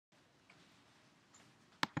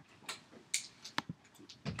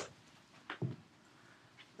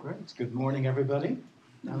Good morning, everybody,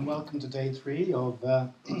 and welcome to day 3 of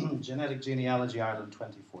Genetic Genealogy Ireland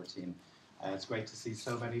 2014. It's great to see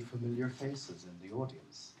so many familiar faces in the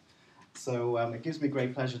audience. So it gives me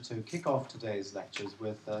great pleasure to kick off today's lectures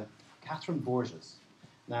with Katherine Borges.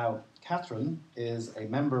 Now, Katherine is a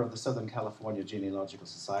member of the Southern California Genealogical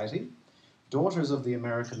Society, Daughters of the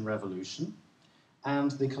American Revolution,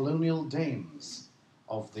 and the Colonial Dames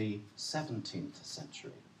of the 17th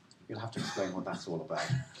century. You'll have to explain what that's all about.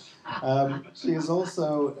 She is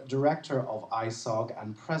also director of ISOG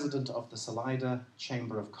and president of the Salida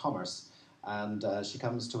Chamber of Commerce, and she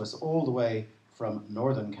comes to us all the way from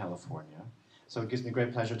Northern California. So it gives me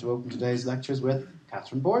great pleasure to open today's lectures with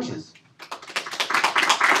Katherine Borges.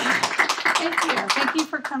 Thank you. Thank you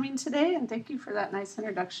for coming today, and thank you for that nice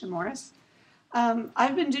introduction, Morris.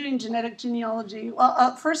 I've been doing genetic genealogy.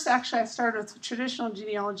 Well, first, actually, I started with traditional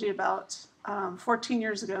genealogy about 14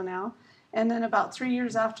 years ago now. And then about 3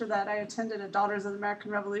 years after that, I attended a Daughters of the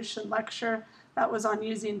American Revolution lecture that was on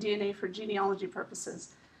using DNA for genealogy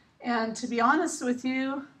purposes. And to be honest with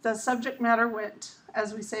you, the subject matter went,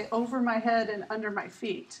 as we say, over my head and under my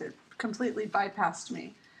feet. It completely bypassed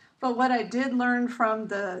me. But what I did learn from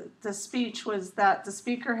the speech was that the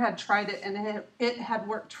speaker had tried it and it had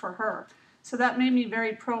worked for her. So that made me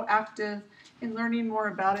very proactive in learning more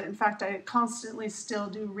about it. In fact, I constantly still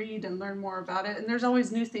do read and learn more about it. And there's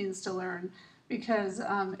always new things to learn because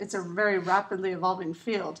it's a very rapidly evolving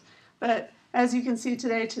field. But as you can see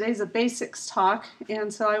today, today's a basics talk.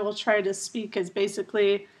 And so I will try to speak as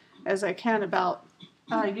basically as I can about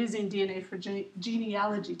using DNA for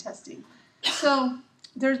genealogy testing. So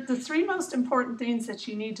there's the 3 most important things that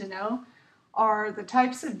you need to know are the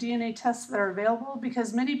types of DNA tests that are available,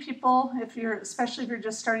 because many people, especially if you're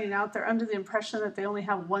just starting out, they're under the impression that they only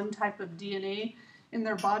have one type of DNA in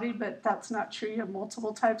their body, but that's not true. You have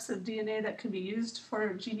multiple types of DNA that can be used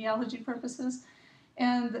for genealogy purposes.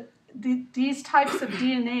 And these types of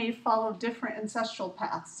DNA follow different ancestral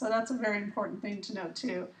paths, so that's a very important thing to know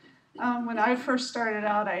too. When I first started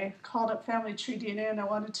out, I called up Family Tree DNA and I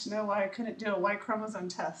wanted to know why I couldn't do a Y chromosome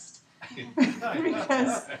test.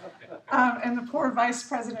 Because, and the poor vice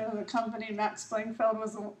president of the company, Max Blingfeld,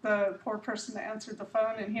 was the poor person that answered the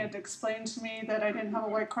phone, and he had to explain to me that I didn't have a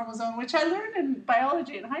Y chromosome, which I learned in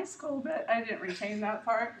biology in high school, but I didn't retain that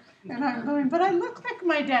part. And I'm going, but I look like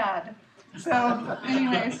my dad. So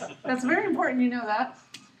anyways, that's very important you know that.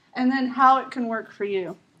 And then how it can work for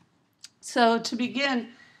you. So to begin,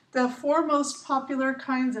 the 4 most popular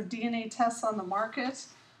kinds of DNA tests on the market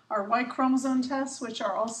are Y chromosome tests, which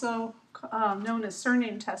are also known as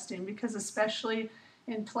surname testing, because especially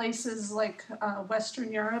in places like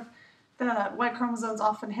Western Europe, the Y chromosomes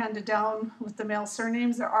often handed down with the male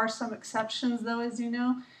surnames. There are some exceptions, though, as you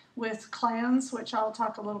know, with clans, which I'll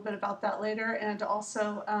talk a little bit about that later, and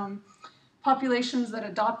also populations that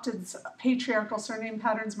adopted patriarchal surname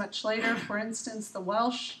patterns much later, for instance, the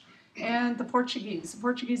Welsh and the Portuguese. The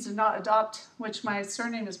Portuguese did not adopt, which my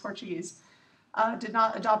surname is Portuguese, did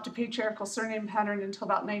not adopt a patriarchal surname pattern until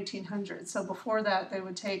about 1900. So before that, they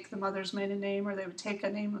would take the mother's maiden name or they would take a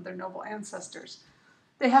name of their noble ancestors.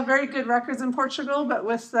 They have very good records in Portugal, but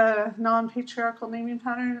with the non-patriarchal naming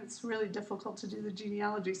pattern, it's really difficult to do the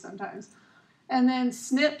genealogy sometimes. And then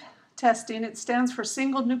SNP testing, it stands for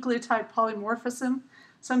single nucleotide polymorphism.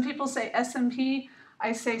 Some people say SMP.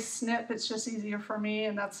 I say SNP. It's just easier for me,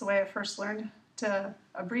 and that's the way I first learned to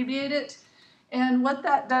abbreviate it. And what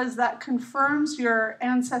that does, that confirms your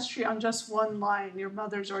ancestry on just one line, your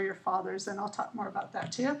mother's or your father's, and I'll talk more about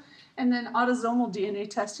that too. And then autosomal DNA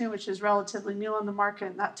testing, which is relatively new on the market,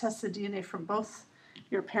 and that tests the DNA from both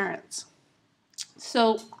your parents.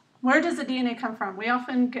 So where does the DNA come from? We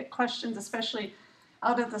often get questions, especially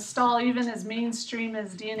out at the stall, even as mainstream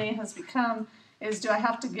as DNA has become, is do I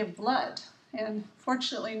have to give blood? And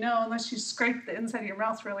fortunately, no, unless you scrape the inside of your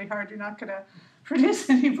mouth really hard, you're not going to produce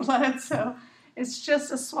any blood. So it's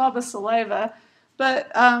just a swab of saliva.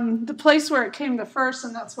 But the place where it came the first,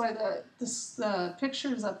 and that's why the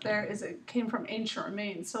pictures up there, is it came from ancient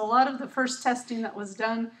remains. So a lot of the first testing that was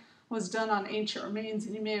done on ancient remains,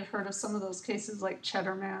 and you may have heard of some of those cases like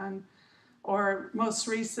Cheddarman, or most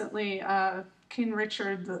recently King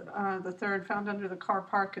Richard III, found under the car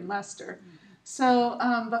park in Leicester. So,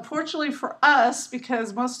 but fortunately for us,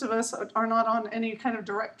 because most of us are not on any kind of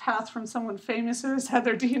direct path from someone famous who has had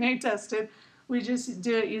their DNA tested, we just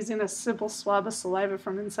do it using a simple swab of saliva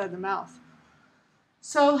from inside the mouth.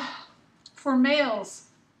 So for males,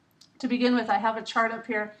 to begin with, I have a chart up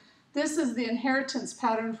here. This is the inheritance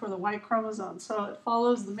pattern for the Y chromosome. So it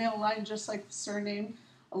follows the male line just like the surname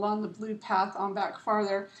along the blue path on back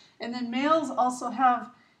farther. And then males also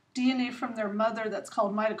have DNA from their mother that's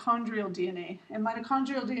called mitochondrial DNA. And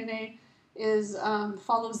mitochondrial DNA is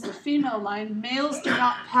follows the female line. Males do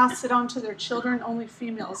not pass it on to their children, only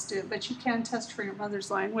females do. But you can test for your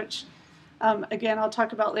mother's line, which, again, I'll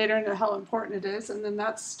talk about later and how important it is. And then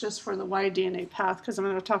that's just for the Y-DNA path, because I'm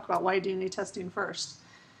going to talk about Y-DNA testing first.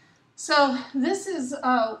 So this is,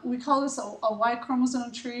 we call this a Y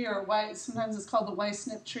chromosome tree, or Y, sometimes it's called the Y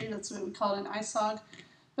SNP tree. That's what we call it in ISOG.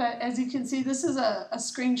 But as you can see, this is a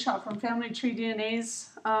screenshot from Family Tree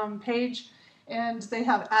DNA's page, and they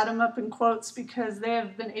have Adam up in quotes because they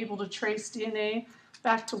have been able to trace DNA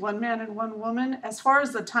back to one man and one woman. As far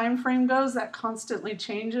as the time frame goes, that constantly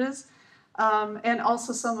changes, and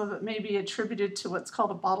also some of it may be attributed to what's called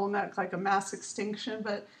a bottleneck, like a mass extinction.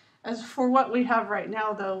 But as for what we have right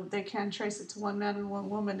now, though, they can trace it to one man and one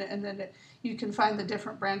woman, and then you can find the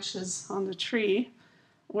different branches on the tree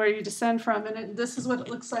where you descend from. And this is what it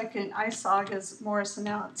looks like in ISOG, as Morris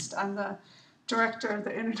announced. I'm the director of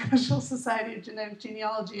the International Society of Genetic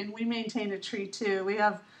Genealogy, and we maintain a tree too. We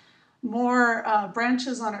have more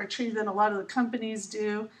branches on our tree than a lot of the companies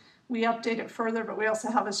do. We update it further, but we also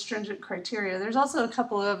have a stringent criteria. There's also a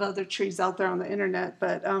couple of other trees out there on the internet,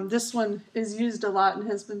 but this one is used a lot and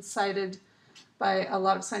has been cited by a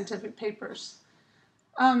lot of scientific papers.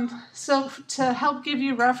 So to help give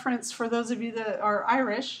you reference for those of you that are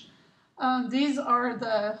Irish, these are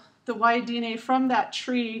the Y-DNA from that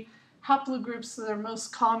tree haplogroups that are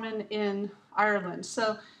most common in Ireland.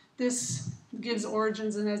 So this gives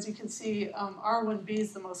origins, and as you can see, R1b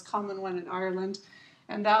is the most common one in Ireland,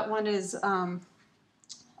 and that one is the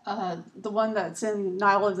one that's in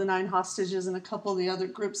Nile of the Nine Hostages and a couple of the other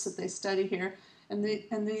groups that they study here, and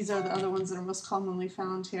these are the other ones that are most commonly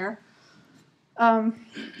found here.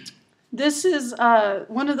 This is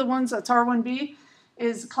one of the ones that's R1b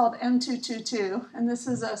is called M222, and this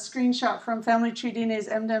is a screenshot from Family Tree DNA's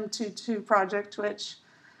MDEM22 project, which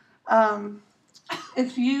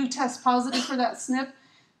if you test positive for that SNP,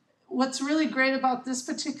 what's really great about this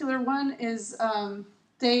particular one is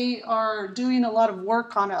they are doing a lot of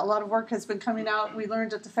work on it. A lot of work has been coming out. We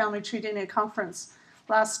learned at the Family Tree DNA conference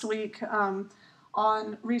last week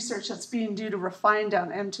on research that's being due to refine down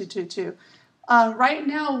M222. Right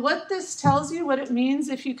now, what this tells you, what it means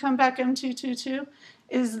if you come back M222,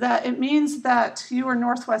 is that it means that you are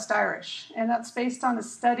Northwest Irish. And that's based on a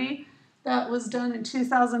study that was done in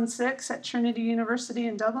 2006 at Trinity University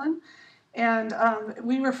in Dublin. And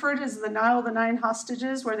we refer to it as the Nile of the Nine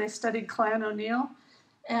Hostages, where they studied Clan O'Neill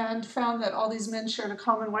and found that all these men shared a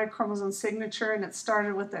common Y chromosome signature, and it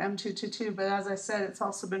started with the M222. But as I said, it's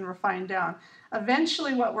also been refined down.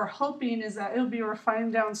 Eventually, what we're hoping is that it'll be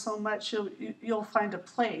refined down so much you'll find a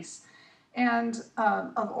place and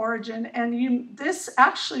of origin. And this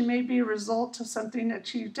actually may be a result of something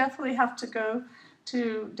that you definitely have to go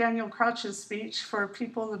to Daniel Crouch's speech for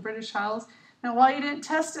people in the British Isles. Now, while you didn't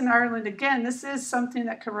test in Ireland, again, this is something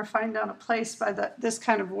that can refine down a place by this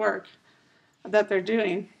kind of work that they're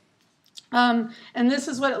doing. And this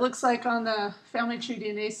is what it looks like on the Family Tree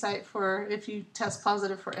DNA site for if you test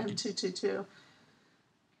positive for M222.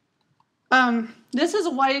 This is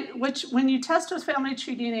which when you test with Family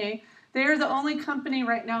Tree DNA, they are the only company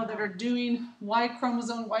right now that are doing Y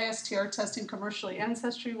chromosome YSTR testing commercially.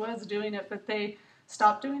 Ancestry was doing it, but they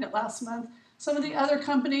stopped doing it last month. Some of the other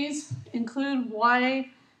companies include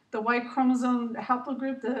the Y chromosome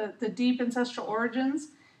haplogroup, the deep ancestral origins,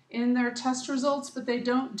 in their test results, but they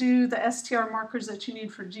don't do the STR markers that you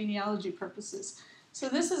need for genealogy purposes. So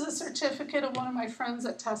this is a certificate of one of my friends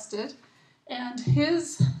that tested, and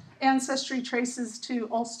his ancestry traces to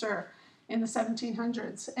Ulster in the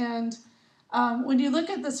 1700s. And when you look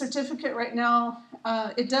at the certificate right now,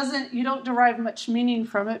 you don't derive much meaning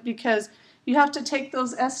from it because you have to take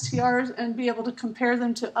those STRs and be able to compare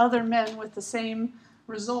them to other men with the same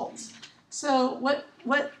results. So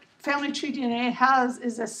what Family Tree DNA has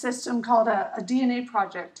is a system called a DNA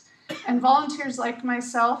project. And volunteers like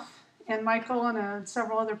myself and Michael and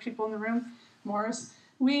several other people in the room, Morris,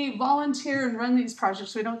 we volunteer and run these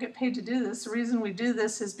projects. We don't get paid to do this. The reason we do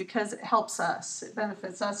this is because it helps us. It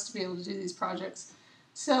benefits us to be able to do these projects.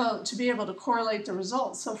 So to be able to correlate the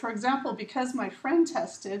results. So for example, because my friend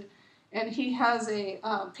tested, and he has a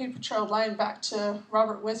paper trail line back to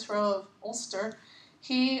Robert Withrow of Ulster,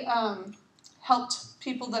 he helped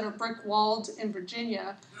people that are brick-walled in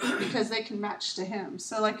Virginia because they can match to him.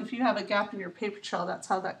 So like if you have a gap in your paper trail, that's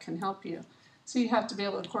how that can help you. So you have to be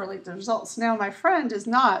able to correlate the results. Now my friend is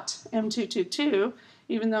not M222,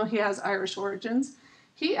 even though he has Irish origins.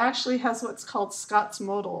 He actually has what's called Scott's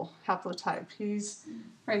modal haplotype. He's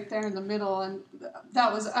right there in the middle, and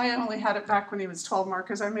I only had it back when he was 12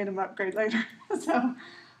 markers. I made him upgrade later. So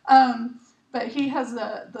But he has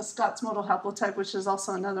the Scots modal haplotype, which is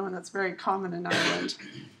also another one that's very common in Ireland.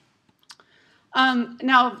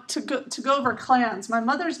 Now, to go over clans, my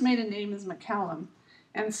mother's maiden name is McCallum.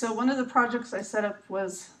 And so one of the projects I set up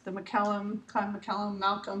was the Clan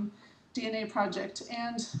Malcolm DNA project.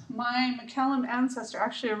 And my McCallum ancestor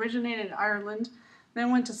actually originated in Ireland,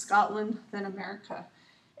 then went to Scotland, then America.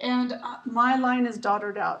 And my line is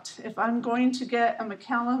dotted out. If I'm going to get a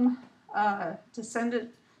McCallum descendant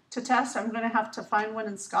to test, I'm going to have to find one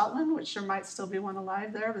in Scotland, which there might still be one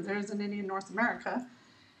alive there, but there isn't any in North America.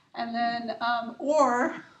 And then,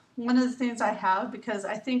 or one of the things I have, because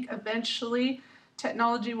I think eventually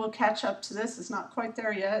technology will catch up to this, it's not quite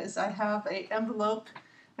there yet, is I have an envelope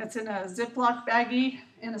that's in a Ziploc baggie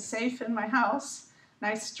in a safe in my house.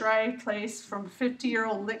 Nice dry place from a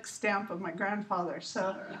 50-year-old lick stamp of my grandfather.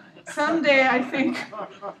 So someday I think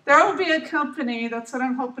there will be a company, that's what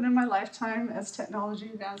I'm hoping in my lifetime as technology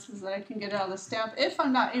advances, that I can get out of the stamp if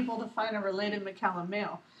I'm not able to find a related McCallum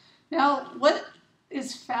male. Now, what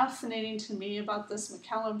is fascinating to me about this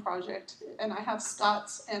McCallum project, and I have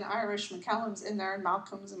Scots and Irish McCallums in there, and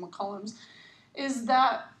Malcolms and McCollums, is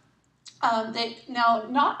that now,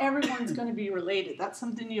 not everyone's going to be related. That's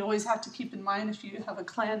something you always have to keep in mind if you have a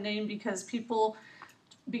clan name, because people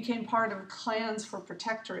became part of clans for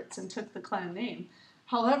protectorates and took the clan name.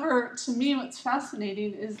 However, to me, what's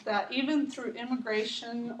fascinating is that even through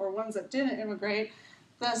immigration or ones that didn't immigrate,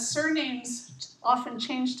 the surnames often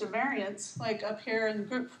change to variants. Like up here in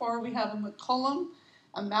group 4, we have a McCollum,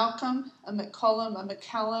 a Malcolm, a McCollum, a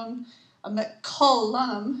McCallum, a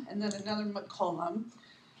McCollum, and then another McCollum.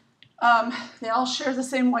 They all share the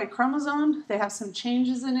same Y chromosome. They have some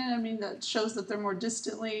changes in it. I mean, that shows that they're more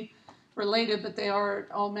distantly related, but they are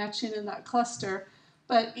all matching in that cluster.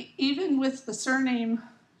 But even with the surname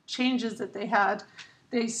changes that they had,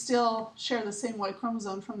 they still share the same Y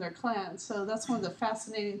chromosome from their clan. So that's one of the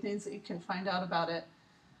fascinating things that you can find out about it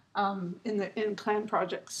in clan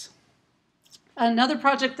projects. Another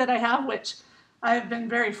project that I have, which I've been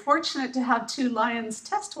very fortunate to have 2 lions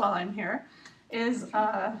test while I'm here, is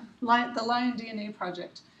the Lion DNA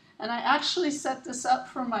project. And I actually set this up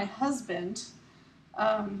for my husband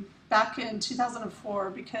back in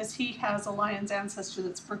 2004 because he has a lion's ancestor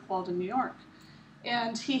that's Brickwald in New York.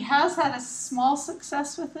 And he has had a small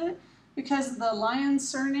success with it because the lion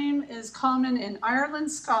surname is common in Ireland,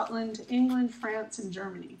 Scotland, England, France, and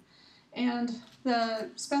Germany. And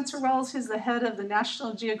Spencer Wells, who's the head of the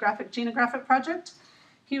National Geographic Genographic Project,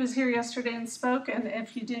 he was here yesterday and spoke, and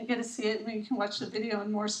if you didn't get to see it, you can watch the video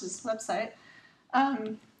on Morse's website.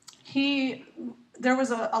 There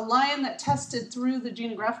was a lion that tested through the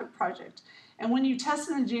Genographic Project. And when you test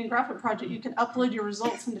in the Genographic Project, you can upload your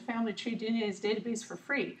results into Family Tree DNA's database for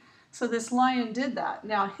free. So this lion did that.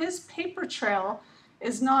 Now, his paper trail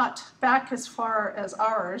is not back as far as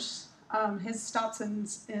ours. His stops in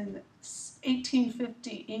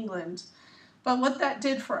 1850 England. But what that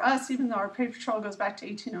did for us, even though our paper trail goes back to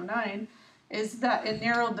 1809, is that it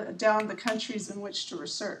narrowed down the countries in which to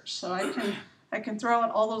research. So I can throw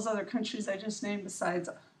out all those other countries I just named besides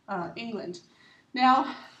England.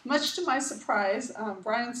 Now, much to my surprise,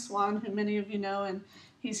 Brian Swan, who many of you know, and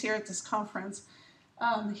he's here at this conference,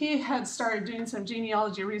 he had started doing some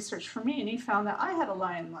genealogy research for me, and he found that I had a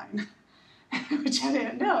lion line, which I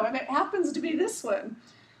didn't know, and it happens to be this one.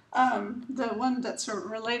 The one that's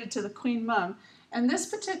related to the Queen Mum. And this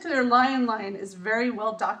particular lion line is very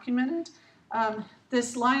well documented.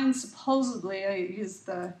 This lion supposedly, I use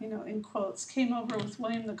the, in quotes, came over with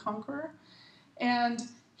William the Conqueror. And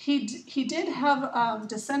he did have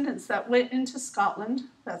descendants that went into Scotland,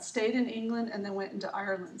 that stayed in England, and then went into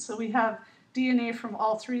Ireland. So we have DNA from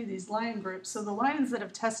all 3 of these lion groups. So the lions that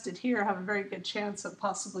have tested here have a very good chance of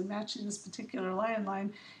possibly matching this particular lion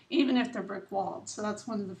line, even if they're brick-walled. So that's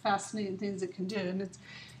one of the fascinating things it can do. And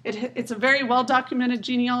it's a very well-documented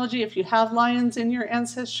genealogy. If you have lions in your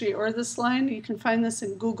ancestry or this line, you can find this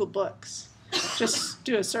in Google Books. Just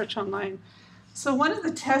do a search online. So one of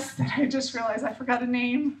the tests that I just realized I forgot a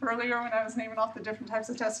name earlier when I was naming off the different types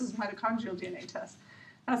of tests was mitochondrial DNA test.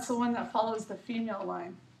 That's the one that follows the female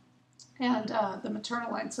line and the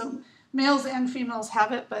maternal line. So males and females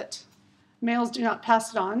have it, but males do not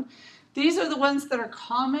pass it on. These are the ones that are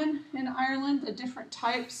common in Ireland, the different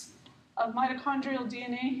types of mitochondrial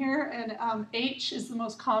DNA here, and H is the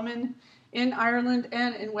most common in Ireland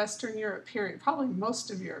and in Western Europe, period. Probably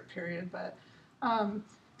most of Europe, period, but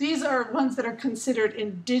these are ones that are considered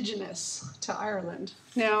indigenous to Ireland.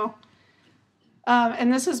 Now,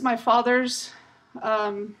 and this is my father's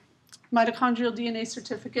mitochondrial DNA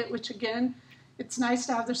certificate, which again, it's nice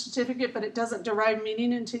to have the certificate, but it doesn't derive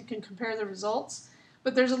meaning until you can compare the results.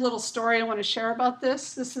 But there's a little story I want to share about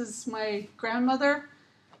this. This is my grandmother,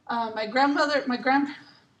 my grandmother, my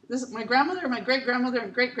great-grandmother,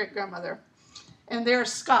 and great-great-grandmother. And they're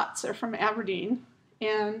Scots. They're from Aberdeen.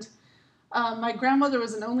 And my grandmother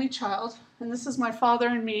was an only child. And this is my father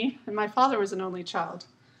and me. And my father was an only child.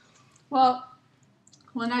 Well,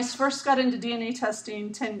 when I first got into DNA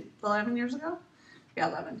testing 11 years ago, yeah,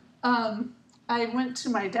 11, I went to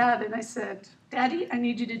my dad and I said, Daddy, I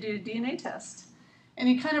need you to do a DNA test. And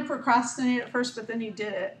he kind of procrastinated at first, but then he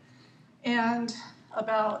did it. And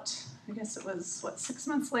about, I guess it was, 6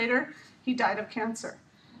 months later, he died of cancer.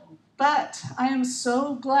 But I am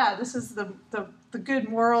so glad, this is the good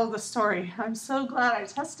moral of the story, I'm so glad I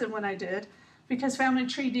tested when I did, because Family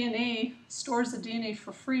Tree DNA stores the DNA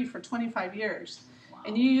for free for 25 years. Wow.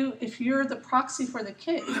 And if you're the proxy for the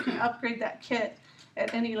kit, you can upgrade that kit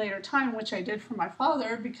at any later time, which I did for my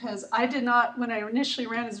father, because I did not, when I initially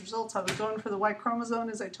ran his results, I was going for the Y chromosome,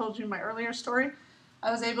 as I told you in my earlier story. I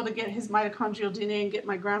was able to get his mitochondrial DNA and get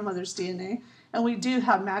my grandmother's DNA, and we do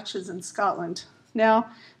have matches in Scotland. Now,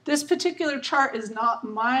 this particular chart is not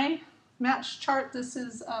my match chart. This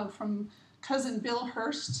is from cousin Bill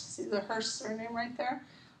Hurst. See the Hurst surname right there?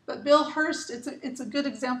 But Bill Hurst, it's a good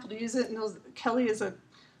example to use it, and Kelly is a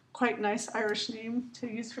quite nice Irish name to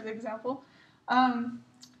use for the example.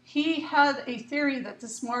 He had a theory that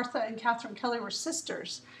this Martha and Katherine Kelly were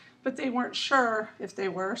sisters, but they weren't sure if they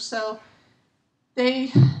were. So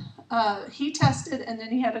he tested, and then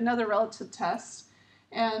he had another relative test,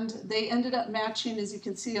 and they ended up matching, as you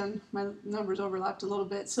can see on my numbers overlapped a little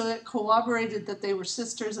bit, so it corroborated that they were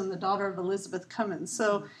sisters and the daughter of Elizabeth Cummins.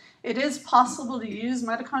 So it is possible to use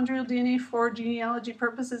mitochondrial DNA for genealogy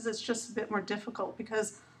purposes. It's just a bit more difficult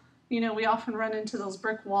because, we often run into those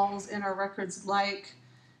brick walls in our records like,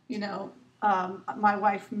 my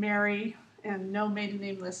wife Mary and no maiden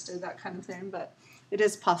name listed, that kind of thing, but it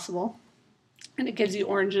is possible. And it gives you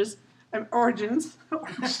origins. Yeah, oranges.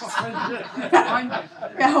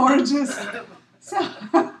 So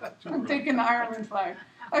I'm thinking the Ireland flag.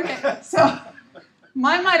 Okay, so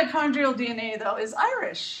my mitochondrial DNA though is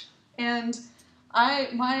Irish, and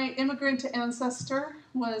my immigrant ancestor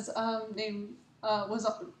was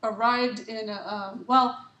arrived in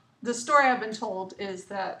the story I've been told is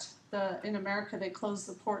that in America they closed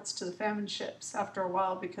the ports to the famine ships after a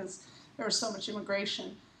while because there was so much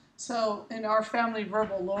immigration. So in our family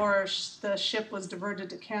verbal lore, the ship was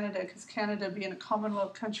diverted to Canada because Canada, being a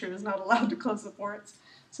Commonwealth country, was not allowed to close the ports.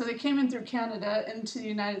 So they came in through Canada into the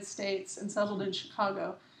United States and settled in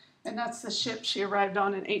Chicago. And that's the ship she arrived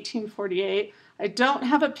on in 1848. I don't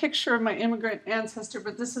have a picture of my immigrant ancestor,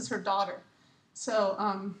 but this is her daughter. So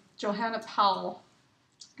Johanna Powell.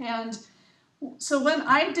 And so when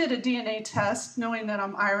I did a DNA test, knowing that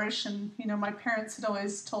I'm Irish, and my parents had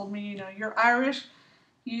always told me, you're Irish,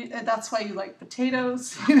 that's why you like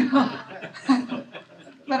potatoes,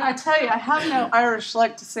 But I tell you, I have no Irish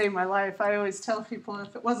luck to save my life. I always tell people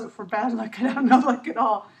if it wasn't for bad luck, I'd have no luck at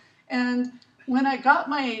all. And when I got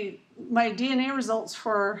my DNA results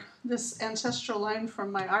for this ancestral line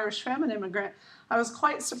from my Irish famine immigrant, I was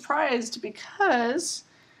quite surprised because,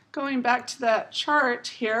 going back to that chart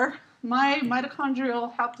here, my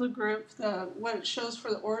mitochondrial haplogroup, what it shows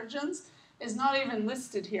for the origins, is not even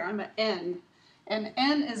listed here. I'm an N. And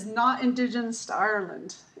N is not indigenous to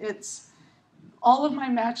Ireland. All of my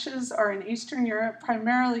matches are in Eastern Europe,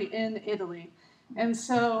 primarily in Italy. And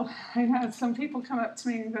so I know some people come up to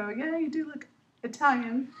me and go, yeah, you do look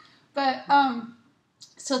Italian. But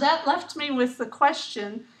so that left me with the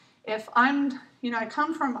question, if I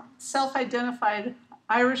come from self-identified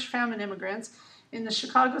Irish famine immigrants. In the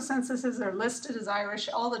Chicago censuses, they're listed as Irish.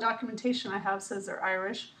 All the documentation I have says they're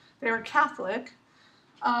Irish. They were Catholic.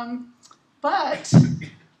 But,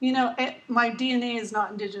 my DNA is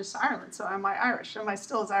not indigenous to Ireland, so am I Irish? Am I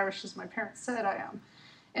still as Irish as my parents said I am?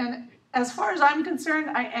 And as far as I'm concerned,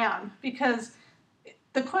 I am, because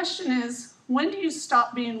the question is, when do you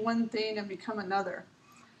stop being one thing and become another?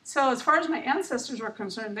 So as far as my ancestors were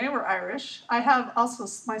concerned, they were Irish. I have also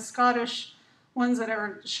my Scottish ones that I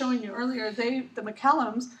was showing you earlier, the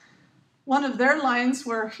McCallums, one of their lines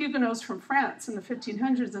were Huguenots from France in the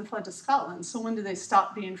 1500s and fled to Scotland. So when do they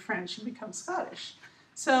stop being French and become Scottish?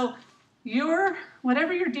 So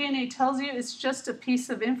whatever your DNA tells you, it's just a piece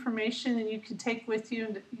of information and you can take with you,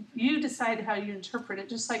 and you decide how you interpret it,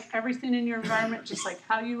 just like everything in your environment, just like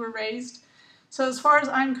how you were raised. So as far as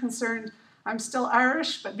I'm concerned, I'm still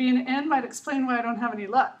Irish, but being an N might explain why I don't have any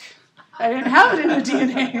luck. I didn't have it in the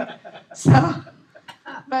DNA.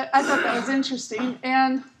 But I thought that was interesting.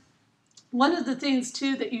 And one of the things,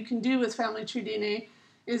 too, that you can do with family tree DNA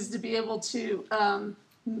is to be able to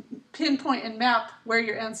pinpoint and map where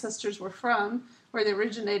your ancestors were from, where they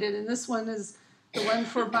originated. And this one is the one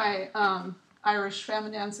for my Irish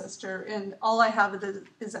family ancestor. And all I have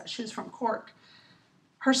is that she was from Cork.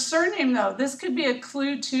 Her surname, though, this could be a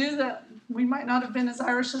clue, too, that we might not have been as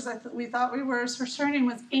Irish as we thought we were. Her surname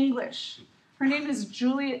was English. Her name is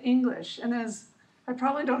Julia English. And as I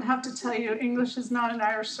probably don't have to tell you, English is not an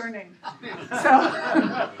Irish surname. So,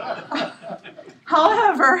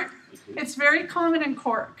 however, it's very common in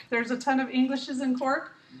Cork. There's a ton of Englishes in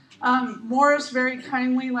Cork. Morris very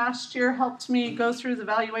kindly last year helped me go through the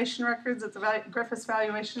valuation records at the Griffiths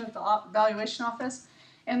valuation at the valuation office.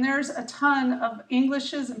 And there's a ton of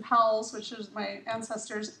Englishes and Powells, which is my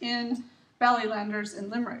ancestors, in Ballylanders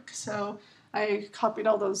in Limerick. So I copied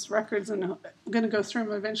all those records, and I'm going to go through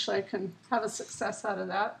them. Eventually I can have a success out of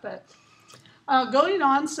that. But going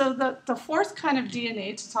on, so the fourth kind of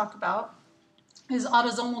DNA to talk about is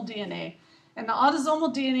autosomal DNA. And the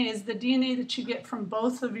autosomal DNA is the DNA that you get from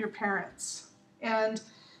both of your parents. And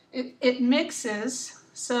it mixes,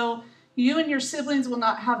 so you and your siblings will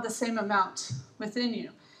not have the same amount within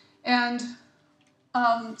you. And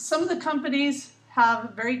some of the companies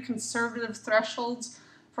have very conservative thresholds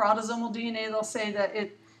for autosomal DNA. They'll say that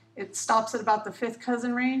it stops at about the fifth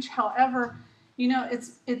cousin range. However, you know,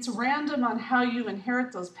 it's random on how you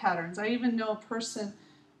inherit those patterns. I even know a person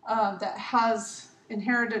that has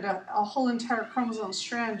inherited a whole entire chromosome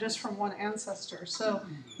strand just from one ancestor. So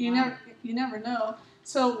you never know.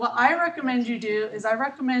 So what I recommend you do is I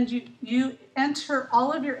recommend you enter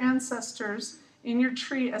all of your ancestors in your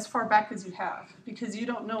tree as far back as you have, because you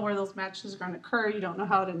don't know where those matches are going to occur. You don't know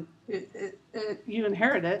how you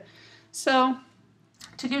inherit it. So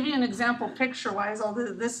to give you an example picture-wise,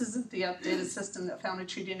 although this isn't the updated system that Family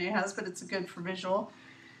Tree DNA has, but it's good for visual.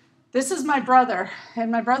 This is my brother,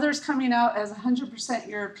 and my brother's coming out as 100%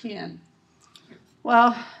 European.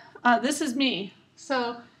 Well, this is me.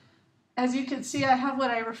 So as you can see, I have what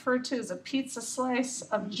I refer to as a pizza slice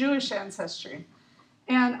of Jewish ancestry.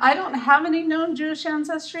 And I don't have any known Jewish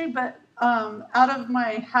ancestry, but out of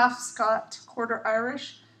my half Scot, quarter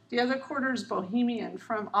Irish, the other quarter is Bohemian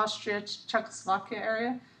from Austria, Czechoslovakia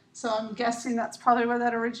area. So I'm guessing that's probably where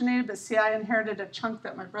that originated. But see, I inherited a chunk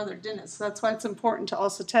that my brother didn't. So that's why it's important to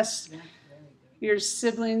also test your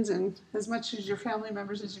siblings and as much as your family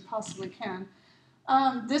members as you possibly can.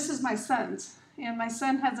 This is my son's. And my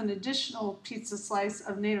son has an additional pizza slice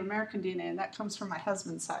of Native American DNA, and that comes from my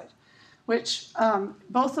husband's side. Which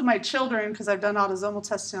both of my children, because I've done autosomal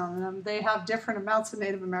testing on them, they have different amounts of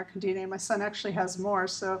Native American DNA. My son actually has more,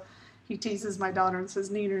 so he teases my daughter and says,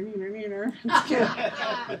 "Neener, neener,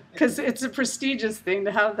 neener," because it's a prestigious thing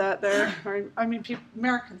to have that there. I mean,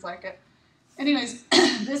 Americans like it. Anyways,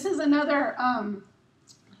 this is another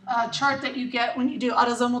chart that you get when you do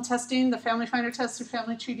autosomal testing, the Family Finder test or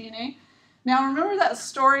Family Tree DNA. Now, remember that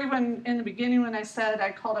story when in the beginning when I said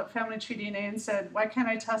I called up Family Tree DNA and said, why can't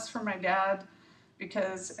I test for my dad?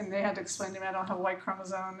 And they had to explain to me I don't have a Y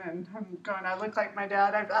chromosome, and I'm going, I look like my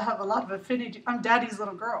dad. I have a lot of affinity. I'm daddy's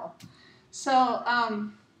little girl. So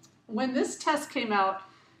when this test came out,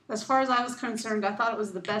 as far as I was concerned, I thought it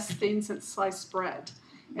was the best thing since sliced bread.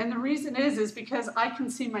 And the reason is because I can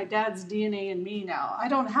see my dad's DNA in me now. I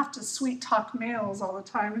don't have to sweet talk males all the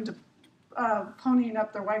time into ponying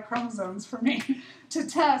up their Y chromosomes for me to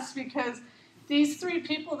test, because these three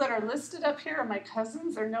people that are listed up here are my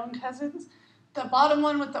cousins. They're known cousins. The bottom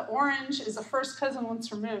one with the orange is a first cousin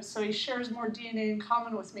once removed, so he shares more DNA in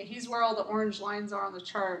common with me. He's where all the orange lines are on the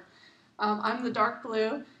chart. I'm the dark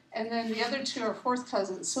blue, and then the other two are fourth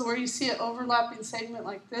cousins. So where you see an overlapping segment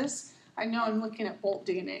like this, I know I'm looking at Bolt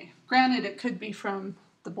DNA. Granted, it could be from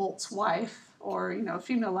the Bolt's wife or, a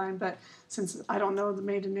female line, but since I don't know the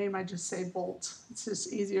maiden name, I just say Bolt. It's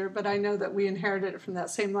just easier, but I know that we inherited it from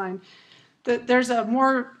that same line. There's a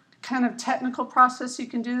more kind of technical process you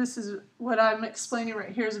can do. This is what I'm explaining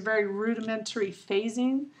right here is a very rudimentary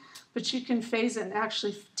phasing, but you can phase it and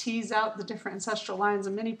actually tease out the different ancestral lines,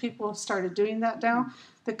 and many people have started doing that now.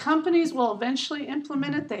 The companies will eventually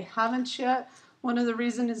implement it. They haven't yet. One of the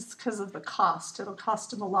reasons is because of the cost. It'll cost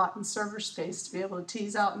them a lot in server space to be able to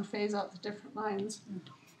tease out and phase out the different lines.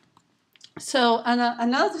 So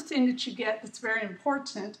another thing that you get that's very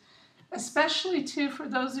important, especially too for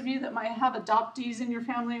those of you that might have adoptees in your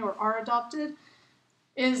family or are adopted,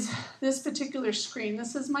 is this particular screen.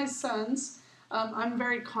 This is my son's. I'm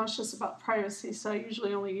very conscious about privacy, so I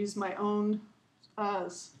usually only use my own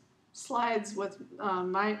slides with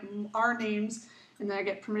our names, and then I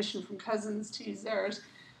get permission from cousins to use theirs.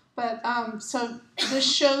 But so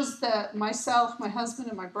this shows that myself, my husband,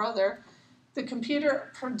 and my brother, The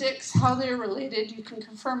computer predicts how they're related. You can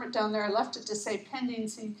confirm it down there. I left it to say pending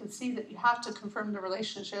so you can see that you have to confirm the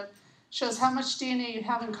relationship. Shows how much DNA you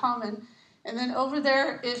have in common. And then over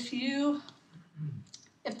there, if the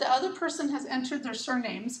other person has entered their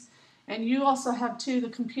surnames, and you also have too, the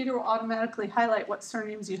computer will automatically highlight what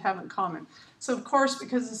surnames you have in common. So of course,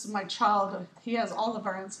 because this is my child, he has all of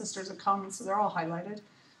our ancestors in common, so they're all highlighted.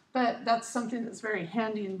 But that's something that's very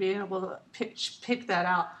handy in being able to pick that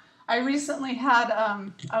out. I recently had,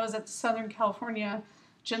 I was at the Southern California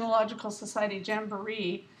Genealogical Society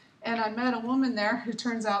Jamboree, and I met a woman there who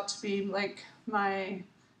turns out to be like I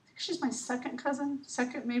think she's my second cousin,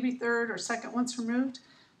 second, maybe third or second once removed,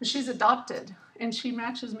 but she's adopted, and she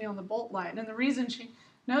matches me on the Bolt line. And the reason she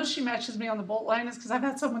knows she matches me on the Bolt line is because I've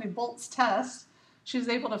had so many Bolts tests. She was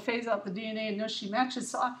able to phase out the DNA and knows she matches.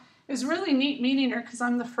 So it was really neat meeting her because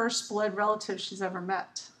I'm the first blood relative she's ever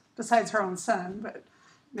met, besides her own son, but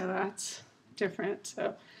no, that's different.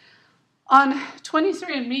 So on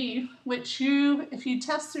 23andMe, which if you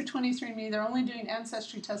test through 23andMe, they're only doing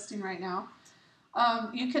ancestry testing right now.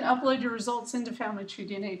 You can upload your results into Family Tree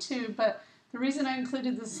DNA too, but the reason I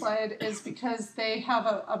included this slide is because they have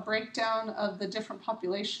a breakdown of the different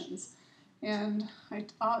populations. And I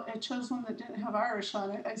chose one that didn't have Irish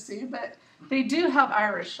on it, I see, but they do have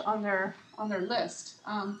Irish on their list.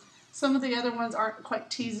 Some of the other ones aren't quite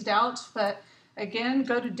teased out, but again,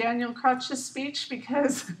 go to Daniel Crouch's speech,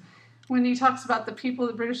 because when he talks about the people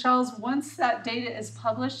of the British Isles, once that data is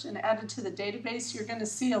published and added to the database, you're going to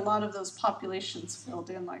see a lot of those populations filled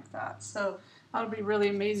in like that. So that'll be really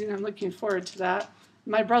amazing. I'm looking forward to that.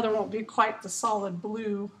 My brother won't be quite the solid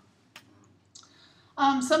blue.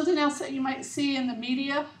 Something else that you might see in the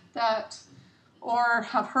media or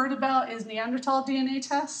have heard about is Neanderthal DNA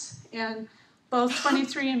tests. And both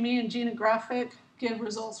 23andMe and Genographic give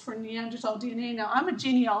results for Neanderthal DNA. Now, I'm a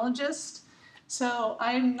genealogist, so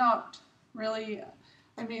I'm not really,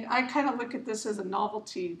 I kind of look at this as a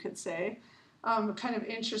novelty, you could say, kind of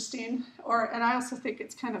interesting, and I also think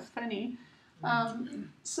it's kind of funny.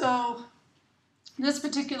 So this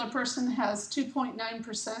particular person has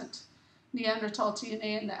 2.9% Neanderthal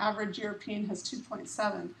DNA, and the average European has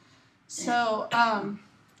 2.7. So I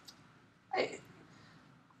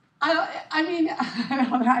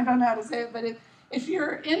don't know how to say it, but if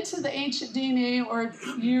you're into the ancient DNA, or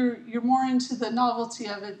you're more into the novelty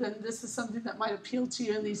of it, then this is something that might appeal to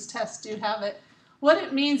you, and these tests do have it. What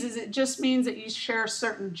it means is it just means that you share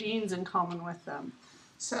certain genes in common with them.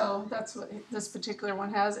 So that's what this particular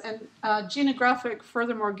one has. And Genographic,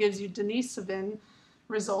 furthermore, gives you Denisovin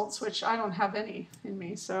results, which I don't have any in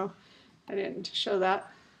me, so I didn't show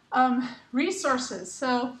that. Resources.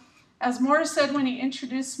 So as Morris said when he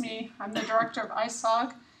introduced me, I'm the director of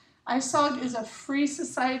ISOG. ISOG is a free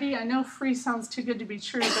society. I know free sounds too good to be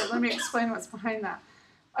true, but let me explain what's behind that.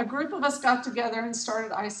 A group of us got together and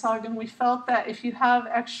started ISOG, and we felt that if you have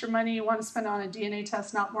extra money you want to spend on a DNA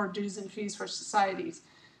test, not more dues and fees for societies.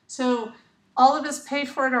 So all of us pay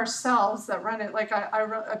for it ourselves that run it, like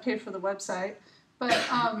I pay for the website. But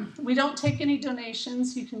we don't take any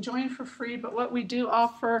donations. You can join for free, but what we do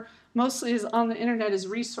offer mostly is on the internet is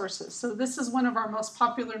resources. So this is one of our most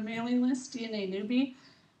popular mailing lists, DNA Newbie.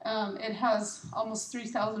 It has almost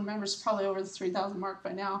 3,000 members, probably over the 3,000 mark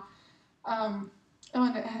by now. And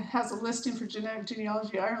it has a listing for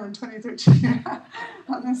Genealogy Ireland 2013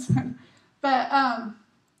 on this one. But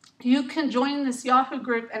you can join this Yahoo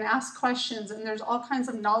group and ask questions, and there's all kinds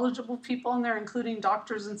of knowledgeable people in there, including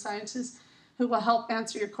doctors and scientists, who will help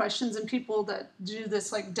answer your questions, and people that do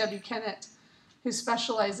this, like Debbie Kennett, who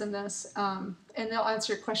specialize in this, and they'll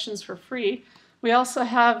answer your questions for free. We also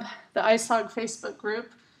have the ISOG Facebook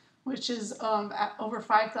group, which is at over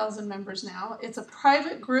 5,000 members now. It's a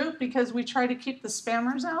private group because we try to keep the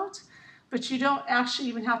spammers out, but you don't actually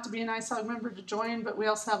even have to be an ISOG member to join, but we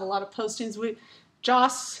also have a lot of postings.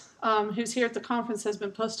 Joss, who's here at the conference, has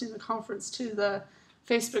been posting the conference to the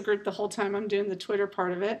Facebook group the whole time. I'm doing the Twitter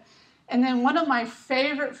part of it. And then one of my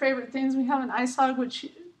favorite things we have in ISOG, which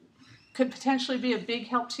could potentially be a big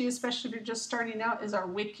help to you, especially if you're just starting out, is our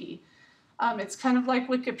wiki. It's kind of like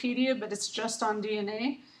Wikipedia, but it's just on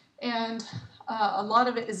DNA. And a lot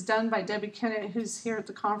of it is done by Debbie Kennett, who's here at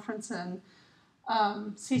the conference, and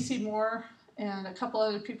CC Moore, and a couple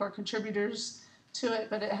other people are contributors to it,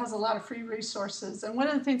 but it has a lot of free resources. And one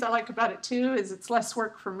of the things I like about it, too, is it's less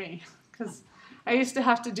work for me, because I used to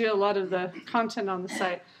have to do a lot of the content on the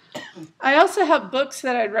site. I also have books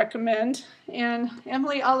that I'd recommend, and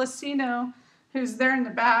Emily Alessino, who's there in the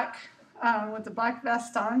back with the black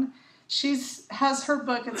vest on, has her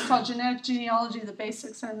book. It's called Genetic Genealogy, The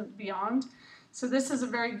Basics and Beyond. So this is a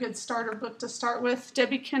very good starter book to start with.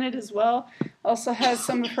 Debbie Kennett as well also has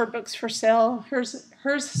some of her books for sale.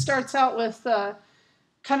 Hers starts out with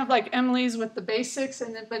kind of like Emily's with the basics,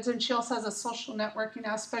 but then she also has a social networking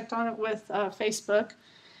aspect on it with Facebook.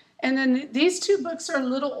 And then these two books are a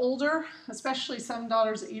little older, especially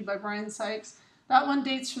 $7 a Eve by Brian Sykes. That one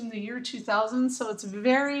dates from the year 2000, so it's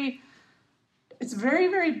very,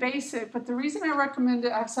 very basic. But the reason I recommend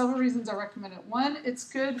it, I have several reasons I recommend it. One, it's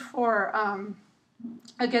good for,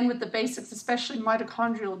 again, with the basics, especially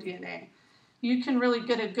mitochondrial DNA. You can really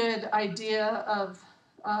get a good idea of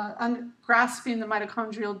grasping the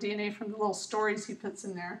mitochondrial DNA from the little stories he puts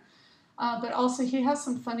in there. But also he has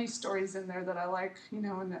some funny stories in there that I like, you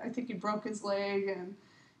know, and I think he broke his leg and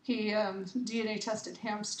he DNA tested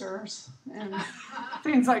hamsters and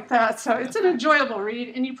things like that. So it's an enjoyable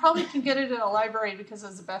read, and you probably can get it in a library because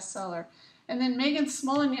it's a bestseller. And then Megan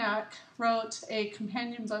Smoleniak wrote a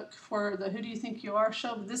companion book for the Who Do You Think You Are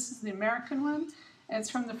show, but this is the American one, and it's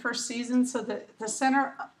from the first season. So the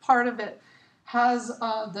center part of it has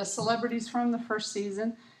the celebrities from the first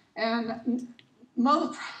season. And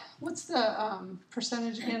what's the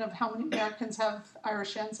percentage again of how many Americans have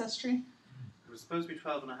Irish ancestry? It was supposed to be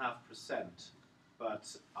 12.5%,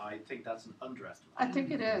 but I think that's an underestimate. I think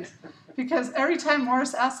it is. Because every time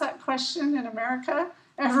Morris asks that question in America,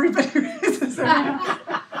 everybody raises their hand.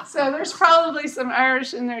 So there's probably some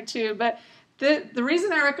Irish in there too. But the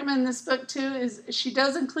reason I recommend this book too is she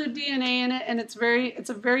does include DNA in it, and it's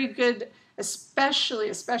a very good, especially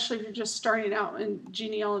if you're just starting out in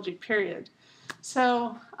genealogy, period.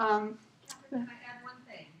 So, Catherine, can I add one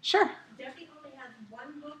thing? Sure. Debbie only has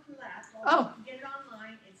one book left. Oh. You can get it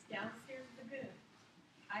online. It's downstairs at the Goons.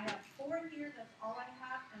 I have 4 here. That's all I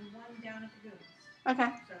have, and 1 down at the Goons. Okay.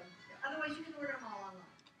 So, otherwise, you can order them all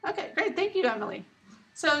online. Okay, great. Thank you, Emily.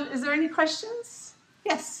 So, is there any questions?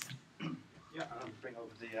 Yes. Yeah, I'll bring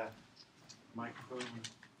over the microphone and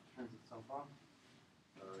turns itself on.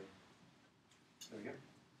 Sorry. There we go.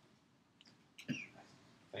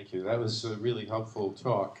 Thank you. That was a really helpful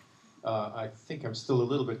talk. I think I'm still a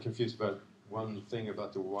little bit confused about one thing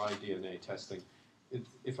about the Y-DNA testing.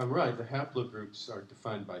 If I'm right, the haplogroups are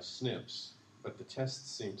defined by SNPs, but the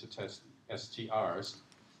tests seem to test STRs.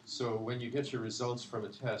 So when you get your results from a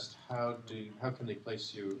test, how can they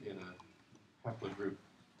place you in a haplogroup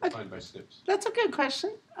defined by SNPs? That's a good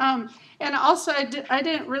question. And also, I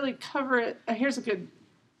didn't really cover it. Here's a good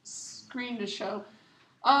screen to show.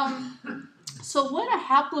 So what a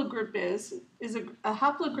haplogroup is a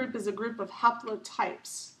haplogroup is a group of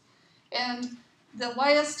haplotypes. And the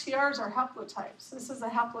YSTRs are haplotypes. This is a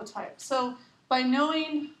haplotype. So by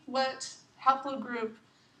knowing what haplogroup,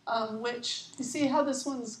 which, you see how this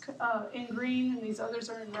one's in green and these others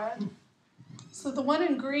are in red? So the one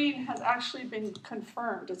in green has actually been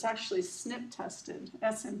confirmed. It's actually SNP tested,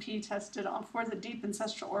 SMP tested for the deep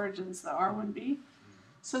ancestral origins, the R1b.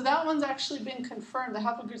 So that one's actually been confirmed. The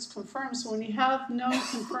haplogroup's confirmed. So when you have no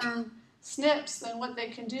confirmed SNPs, then what they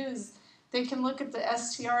can do is they can look at the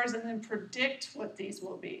STRs and then predict what these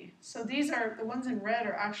will be. So these are, the ones in red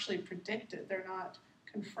are actually predicted. They're not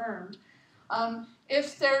confirmed.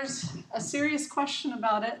 If there's a serious question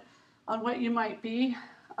about it, on what you might be,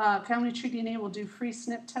 Family Tree DNA will do free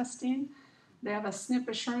SNP testing. They have a SNP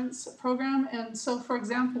assurance program. And so, for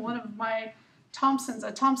example, one of my Thompson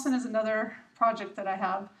is another project that I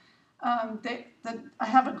have. I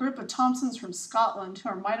have a group of Thompsons from Scotland who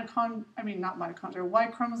are Y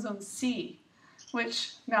chromosome C,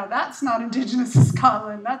 which now that's not indigenous to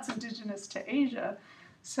Scotland, that's indigenous to Asia.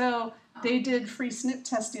 So they did free SNP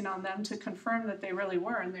testing on them to confirm that they really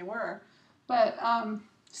were, and they were. But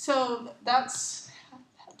so that's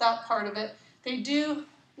that part of it. They do,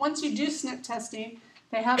 once you do SNP testing,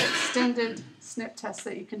 they have extended SNP tests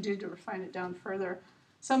that you can do to refine it down further.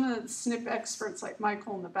 Some of the SNP experts, like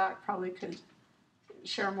Michael in the back, probably could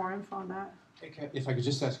share more info on that. If I could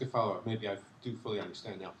just ask a follow-up, maybe I do fully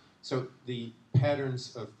understand now. So the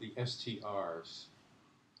patterns of the STRs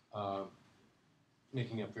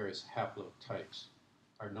making up various haplotypes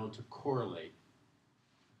are known to correlate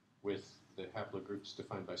with the haplogroups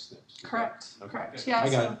defined by SNPs. Correct. Okay. Correct. Yeah. I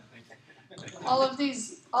got it. All of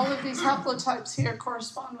these haplotypes here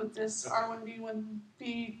correspond with this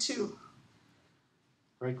R1b1b2.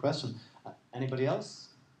 Great question. Anybody else?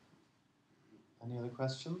 Any other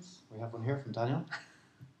questions? We have one here from Daniel.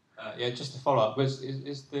 Yeah, just to follow up, is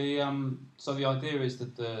the so the idea is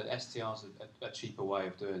that the STRs are a cheaper way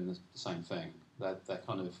of doing the same thing. They're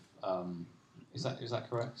kind of is that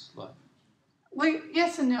correct? Well,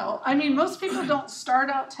 yes and no. I mean, most people don't start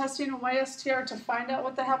out testing a YSTR to find out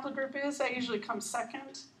what the haplogroup is. That usually comes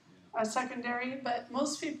second. secondary, but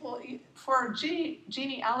most people, for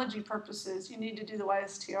genealogy purposes, you need to do the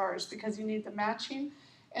YSTRs because you need the matching.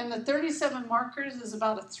 And the 37 markers is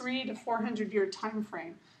about a 300 to 400 year time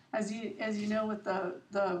frame. As you know, with the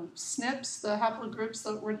SNPs, the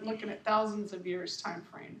haplogroups, we're looking at thousands of years time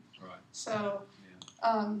frame. Right. So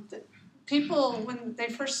people, when they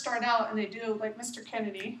first start out and they do, like Mr.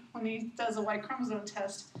 Kennedy, when he does a Y chromosome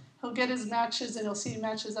test, he'll get his matches and he'll see he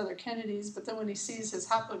matches other Kennedys, but then when he sees his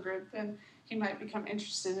haplogroup, then he might become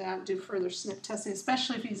interested in that and do further SNP testing,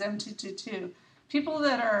 especially if he's M222. People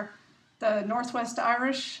that are the Northwest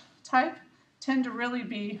Irish type tend to really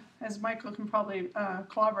be, as Michael can probably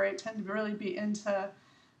corroborate, tend to really be into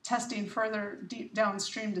testing further deep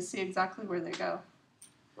downstream to see exactly where they go.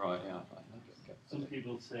 Right, yeah. Some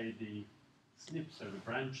people say the SNPs are the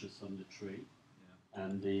branches on the tree,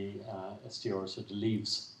 and the STRs are the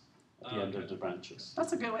leaves at the end of the branches.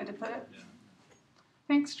 That's a good way to put it. Yeah.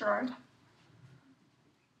 Thanks, Gerard.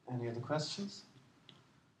 Any other questions?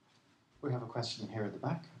 We have a question here at the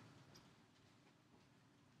back.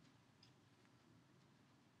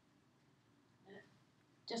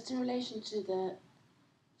 Just in relation to the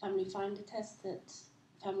family finder test that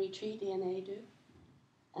Family Tree DNA do,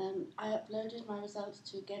 I uploaded my results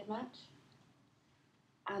to GEDmatch,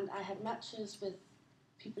 and I had matches with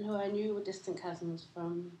people who I knew were distant cousins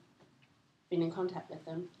from being in contact with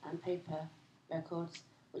them, and paper records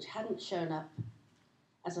which hadn't shown up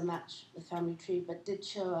as a match with Family Tree but did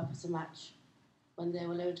show up as a match when they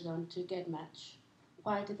were loaded onto GEDmatch.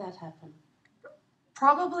 Why did that happen?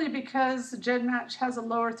 Probably because GEDmatch has a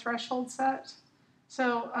lower threshold set.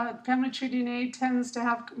 So Family Tree DNA tends to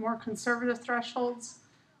have more conservative thresholds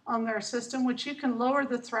on their system, which you can lower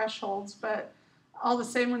the thresholds, but all the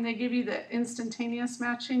same, when they give you the instantaneous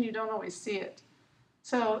matching, you don't always see it.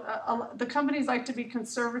 So the companies like to be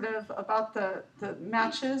conservative about the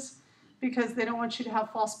matches because they don't want you to have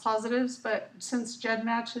false positives, but since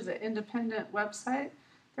GEDmatch is an independent website,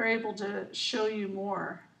 they're able to show you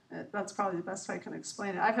more. That's probably the best way I can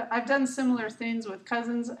explain it. I've done similar things with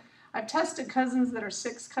cousins. I've tested cousins that are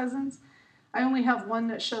 6 cousins. I only have one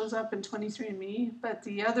that shows up in 23andMe, but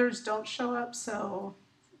the others don't show up, so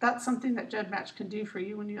that's something that GEDmatch can do for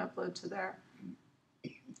you when you upload to there.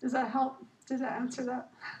 Does that help? Did that answer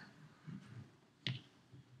that?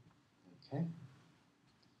 Okay.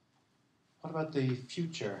 What about the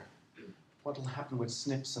future? What will happen with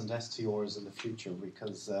SNPs and STRs in the future?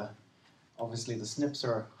 Because obviously the SNPs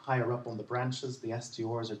are higher up on the branches, the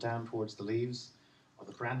STRs are down towards the leaves. Are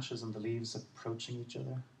the branches and the leaves approaching each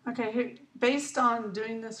other? Okay, based on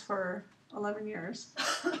doing this for 11 years,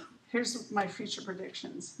 here's my future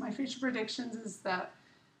predictions. My future predictions is that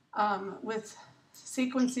with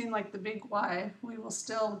sequencing like the big Y, we will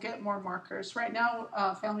still get more markers. Right now,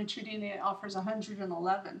 Family Tree DNA offers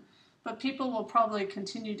 111, but people will probably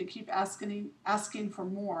continue to keep asking for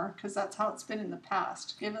more because that's how it's been in the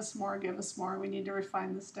past. Give us more, we need to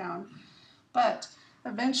refine this down. But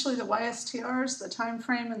eventually the YSTRs, the time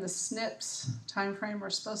frame, and the SNPs time frame are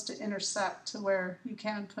supposed to intersect to where you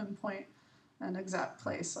can pinpoint an exact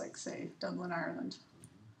place, like say Dublin, Ireland.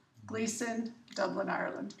 Gleason, Dublin,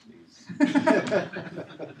 Ireland.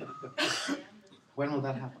 When will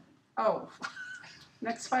that happen? Oh,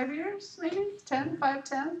 next 5 years, maybe 10, 5,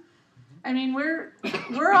 10. I mean, we're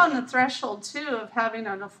on the threshold too of having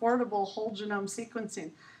an affordable whole genome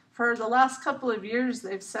sequencing. For the last couple of years,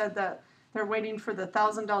 they've said that they're waiting for the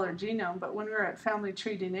 $1,000 genome, but when we were at Family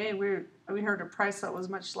Tree DNA, we heard a price that was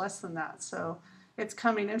much less than that. So it's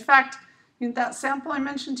coming. In fact, in that sample I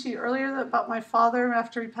mentioned to you earlier about my father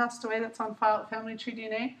after he passed away that's on file at Family Tree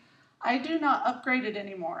DNA, I do not upgrade it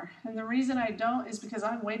anymore. And the reason I don't is because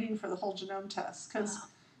I'm waiting for the whole genome test. Because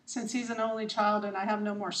since he's an only child and I have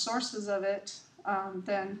no more sources of it,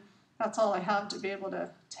 then that's all I have to be able to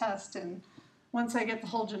test. And once I get the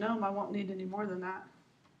whole genome, I won't need any more than that.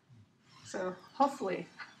 So hopefully.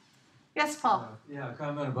 Yes, Paul? Yeah, a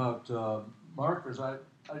comment about markers. I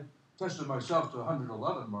tested myself to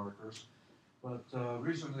 111 markers, but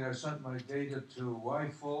recently I sent my data to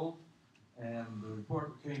YFull, and the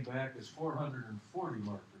report came back as 440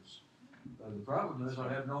 markers. The problem is I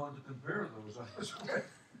have no one to compare those.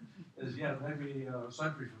 As yet, maybe a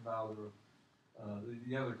century from now,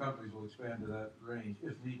 the other companies will expand to that range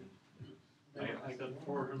if needed. I got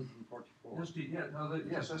 444.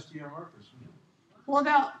 Yes, STR markers. Well,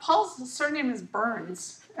 now, Paul's surname is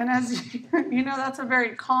Burns, and as you know, that's a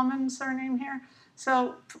very common surname here.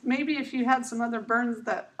 So maybe if you had some other Burns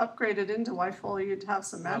that upgraded into YFull, you'd have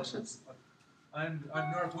some matches. I'm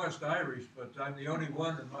Northwest Irish, but I'm the only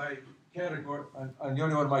one in my category, I'm the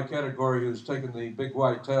only one in my category who's taken the Big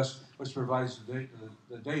Y test, which provides the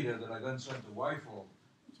data that I then send to YFOL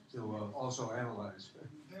to also analyze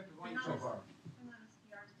so far.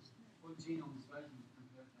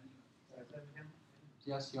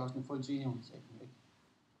 Yes, you're asking full genome sequencing.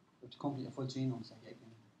 To complete a full genome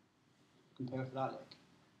sequencing. Compare for that, like.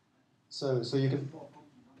 So you can.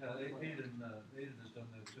 Aiden has done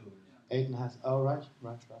that too. Aiden has. Oh, right.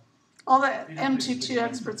 All the M22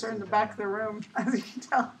 experts are in the back of the room, as you can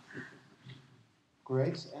tell.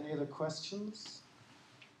 Great. Any other questions?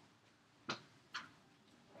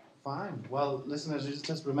 Fine. Well, listeners, it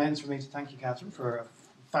just remains for me to thank you, Katherine, for a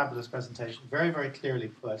fabulous presentation. Very, very clearly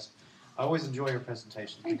put. I always enjoy your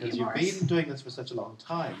presentations because you've been doing this for such a long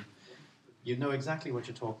time. You know exactly what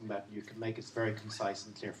you're talking about, and you can make it very concise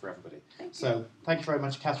and clear for everybody. So, thank you very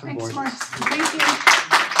much, Katherine Borges. Thanks, Morris. Thank you.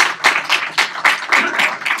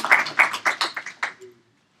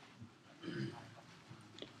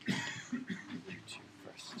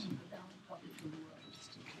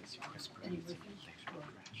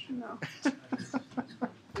 No.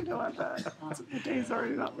 You don't want that. The day's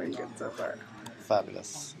already not very good so far.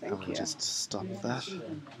 Fabulous. Thank you. Just stop that.